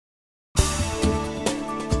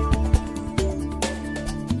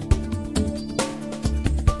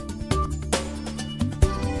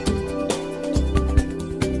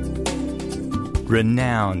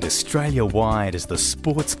Renowned Australia-wide as the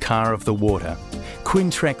sports car of the water,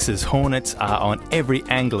 Quintrex's Hornets are on every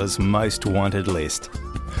angler's most wanted list.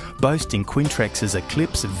 Boasting Quintrex's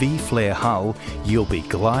Eclipse V-flare hull, you'll be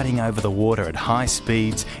gliding over the water at high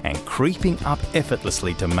speeds and creeping up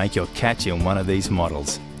effortlessly to make your catch in one of these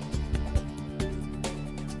models.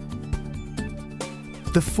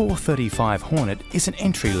 The 435 Hornet is an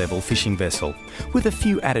entry-level fishing vessel with a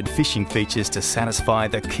few added fishing features to satisfy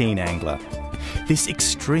the keen angler. This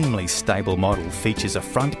extremely stable model features a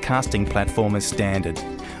front casting platform as standard.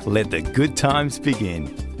 Let the good times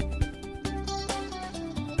begin.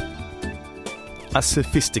 A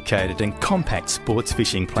sophisticated and compact sports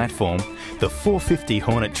fishing platform, the 450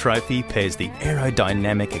 Hornet Trophy pairs the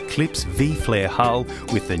aerodynamic Eclipse V-flare hull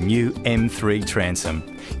with the new M3 transom,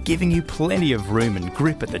 giving you plenty of room and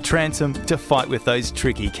grip at the transom to fight with those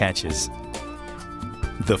tricky catches.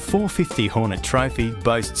 The 450 Hornet Trophy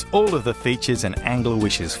boasts all of the features an angler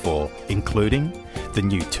wishes for, including the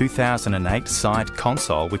new 2008 side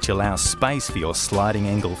console, which allows space for your sliding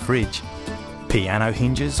angle fridge, piano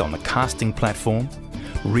hinges on the casting platform,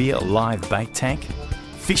 rear live bait tank,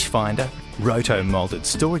 fish finder, roto-moulded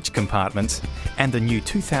storage compartments, and the new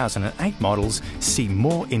 2008 models see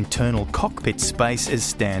more internal cockpit space as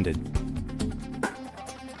standard.